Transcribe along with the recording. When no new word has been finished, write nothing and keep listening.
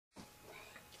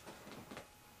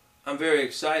I'm very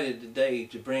excited today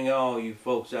to bring all you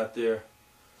folks out there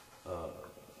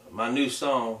my new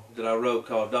song that I wrote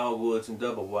called Dogwoods and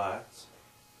Doublewides.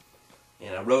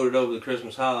 And I wrote it over the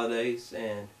Christmas holidays,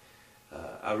 and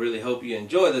I really hope you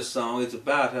enjoy this song. It's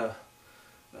about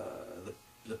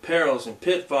the perils and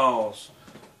pitfalls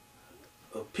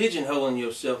of pigeonholing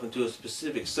yourself into a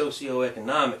specific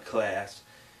socioeconomic class,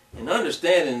 and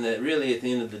understanding that really at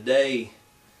the end of the day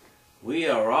we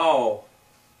are all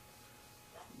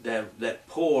that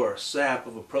poor sap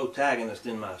of a protagonist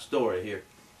in my story here.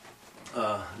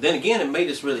 Then again, it may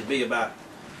just really be about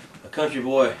a country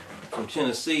boy from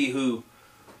Tennessee who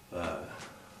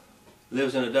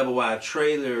lives in a double-wide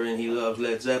trailer, and he loves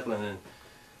Led Zeppelin and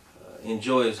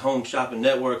enjoys home shopping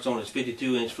networks on his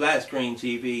 52-inch flat screen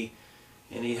TV,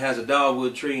 and he has a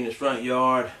dogwood tree in his front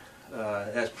yard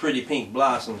that has pretty pink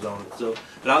blossoms on it.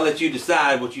 But I'll let you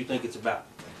decide what you think it's about.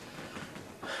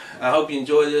 I hope you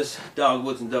enjoy this,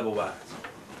 Dogwoods and Doublewides.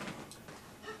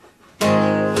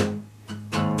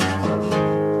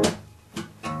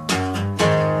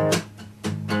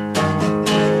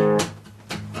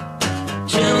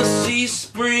 Tennessee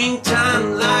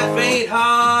springtime, life ain't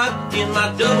hard. In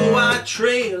my double-wide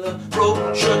trailer,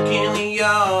 broke truck in the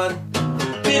yard.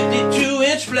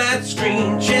 52-inch flat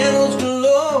screen, channels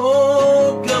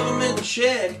galore. Government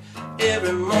check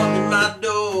every month in my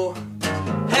door.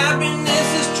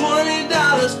 Happiness is $20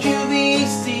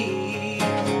 QVC.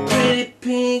 Pretty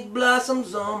pink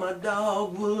blossoms on my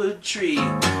dogwood tree.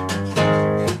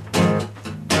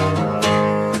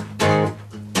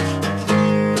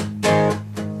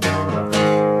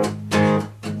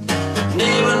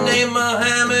 Neighbor named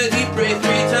Muhammad, he prays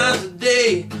 3 times a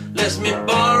day. Lets me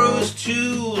borrow his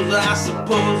tools, I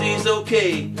suppose he's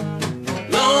okay.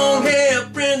 Long hair,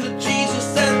 Brindley,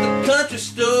 Jesus at the country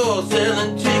store,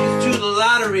 selling tickets to the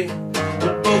lottery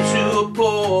with folks who are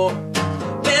poor.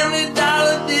 Family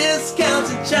dollar discounts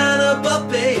in China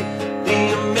buffet,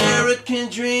 the American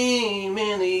dream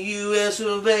in the U.S.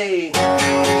 of A.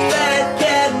 Fat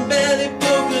cat and belly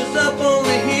brokers up on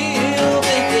the hill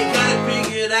think they got it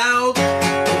figured out,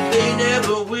 but they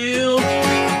never will.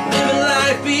 Living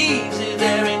life easy,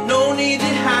 there ain't no need to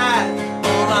hide.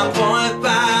 On my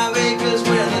 .5 acres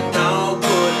where the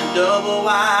dogwood and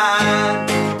double-wide.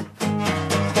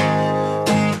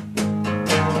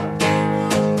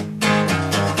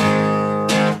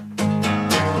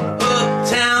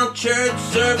 Uptown church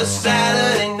service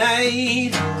Saturday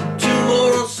night, 2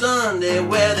 more on Sunday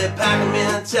where they pack them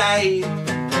in tight.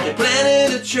 They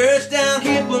planted a church down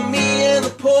here for me and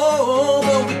the poor,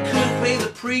 but we couldn't pay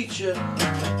the preacher,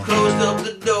 closed up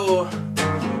the door.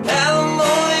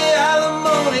 Alimony,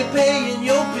 alimony, paying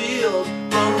your bills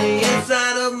from the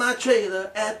inside of my trailer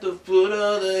at the foot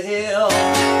of the hill.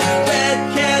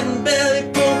 Fat cat and belly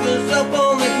brokers up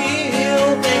on the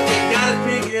hill think they got it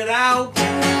figured out,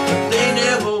 but they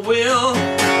never will.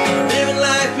 Living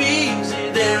life easy,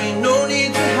 there ain't no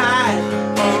need to hide.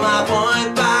 On my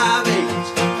 .5 acres,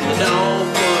 the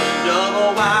dogwood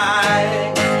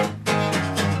double-wide.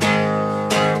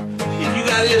 If you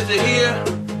got ears to hear,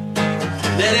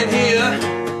 let him hear.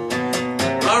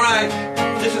 Alright,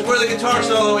 this is where the guitar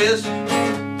solo is.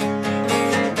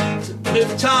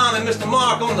 Mr. Tom and Mr.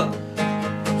 Mark on the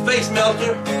face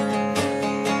melter.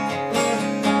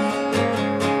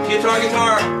 Guitar,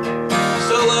 guitar.